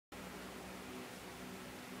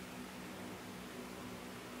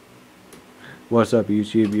What's up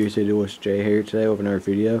YouTube? You said it was Jay here today with another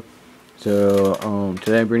video. So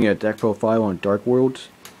today I'm bringing a deck profile on Dark Worlds.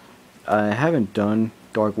 I haven't done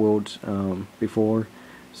Dark Worlds before,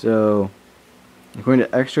 so according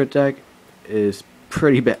to extra deck is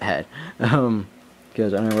pretty bad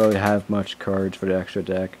because I don't really have much cards for the extra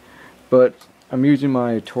deck. But I'm using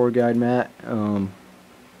my tour guide mat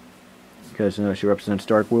because she represents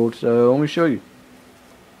Dark World. So let me show you.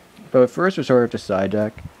 But first we'll start with the side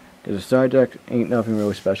deck. Because the side deck ain't nothing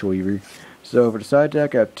really special either. So for the side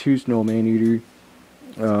deck I have 2 Snowman Eater,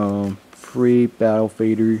 3 Battle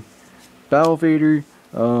Fader. Battle Fader,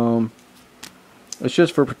 it's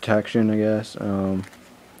just for protection I guess. And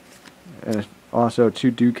also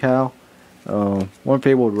 2 Ducal, 1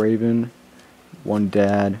 Fabled Raven, 1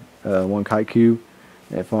 Dad, 1 Kaiku.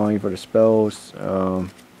 And finally for the spells, 3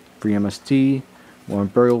 MST, 1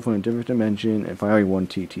 Burial from a different dimension, and finally 1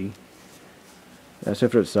 TT. That's it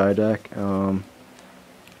for the side deck. Now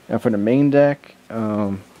for the main deck,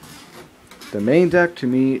 to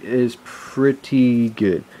me is pretty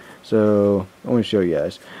good. So I want to show you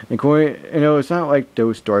guys. And it's not like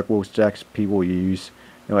those Dark Worlds decks people use.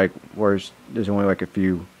 Like where there's only like a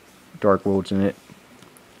few Dark Worlds in it.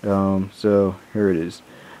 So here it is.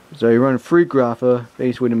 So you run free Grapha,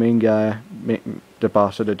 basically the main guy, the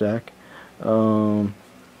boss of the deck. You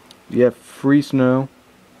have free Snow.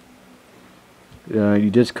 You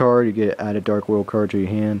discard, you get add a Dark World card to your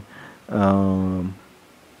hand. 2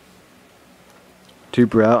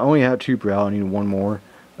 Brow. I only have 2 Brow, I need 1 more.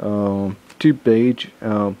 2 Beige.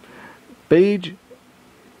 Beige,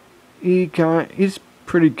 he's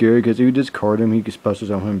pretty good because if you discard him, he can special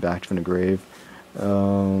summon him back from the grave.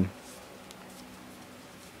 And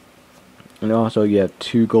also you have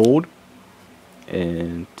 2 Gold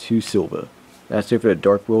and 2 Silver. That's it for the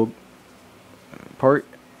Dark World part.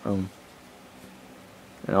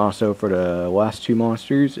 And also for the last 2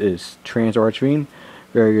 monsters is Trans Archfiend.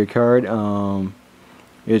 Very good card. You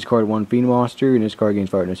discard 1 Fiend monster, and this card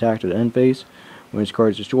gains fire and attack to the end phase. When this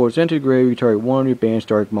card is destroyed, sent to the grave, you target 1 of your banned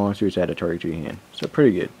dark monsters, add a target to your hand. So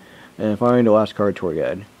pretty good. And finally the last card, Tour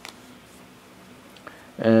Guide.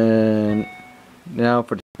 And now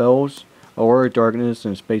for the spells, Aura of Darkness,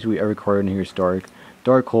 and it's basically every card in here is dark.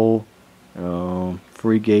 Dark Hole,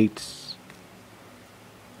 free Gates,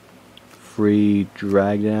 free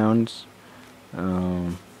Drag Downs,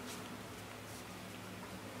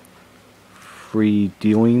 free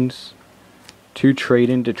Dealings, 2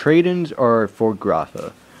 Trade-In. The Trade-Ins are for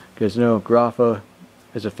Grapha, because Grapha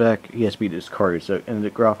is effect, he has to be discarded, so, and the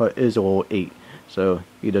Grapha is a level 8, so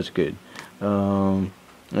he does good. 2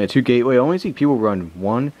 Gateway. I only see people run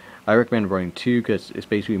 1. I recommend running 2 because it's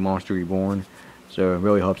basically Monster Reborn, so it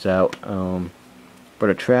really helps out. For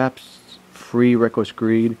the traps, free Reckless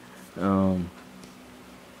Greed, for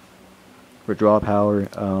draw power,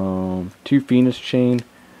 2 Phoenix Chain,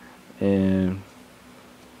 and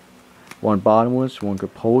 1 Bottomless, 1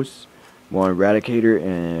 Compulse, 1 Eradicator,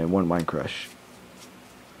 and 1 Mind Crush.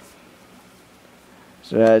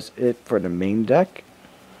 So that's it for the main deck.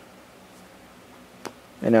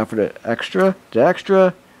 And now for the extra. The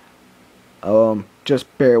extra,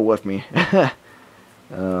 just bear with me.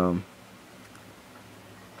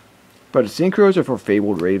 But the synchros are for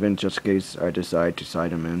Fabled Raven, just in case I decide to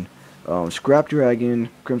side them in. Scrap Dragon,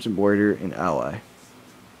 Crimson Border, and Ally.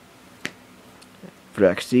 For the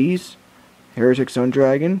XCs, Heretic Sun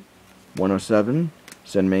Dragon, 107,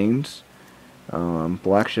 Sen Mains,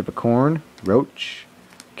 Black Ship of Corn, Roach,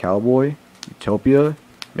 Cowboy, Utopia,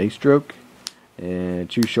 Maestroke, and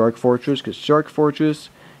 2 Shark Fortress, because Shark Fortress,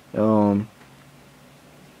 because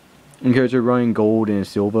they're running gold and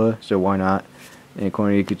silver, so why not? And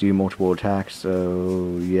you could do multiple attacks,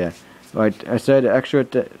 so yeah. Like I said, the extra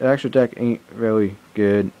deck ain't really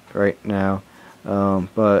good right now,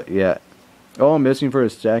 but yeah. All I'm missing for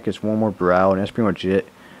this deck is 1 more Brow, and that's pretty much it.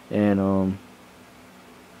 And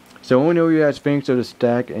so let me know what you guys think of this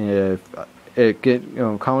deck, and if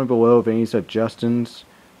comment below if any suggestions.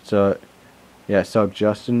 So yeah,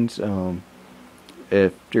 suggestions.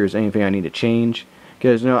 If there's anything I need to change.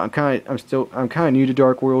 Because I'm kind of new to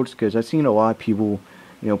Dark Worlds, because I've seen a lot of people,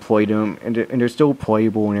 play them, and they're still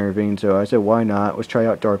playable and everything. So I said, why not? Let's try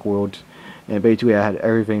out Dark Worlds, and basically I had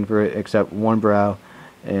everything for it except 1 Brow,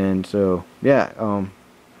 and so yeah.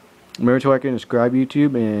 Remember to like and subscribe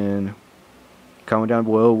YouTube, and comment down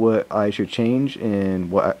below what I should change and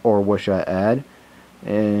what should I add.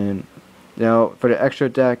 And now for the extra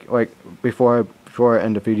deck, like before I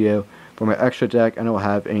end the video, for my extra deck, I don't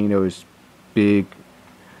have any of those big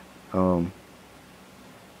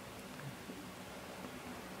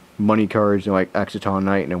money cards, like Exciton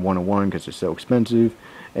Knight and a 101, because they're so expensive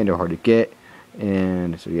and they're hard to get.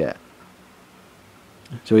 And so yeah.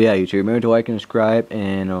 So yeah, YouTube, remember to like and subscribe,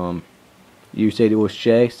 and you said it was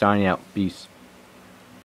Shay, signing out. Peace.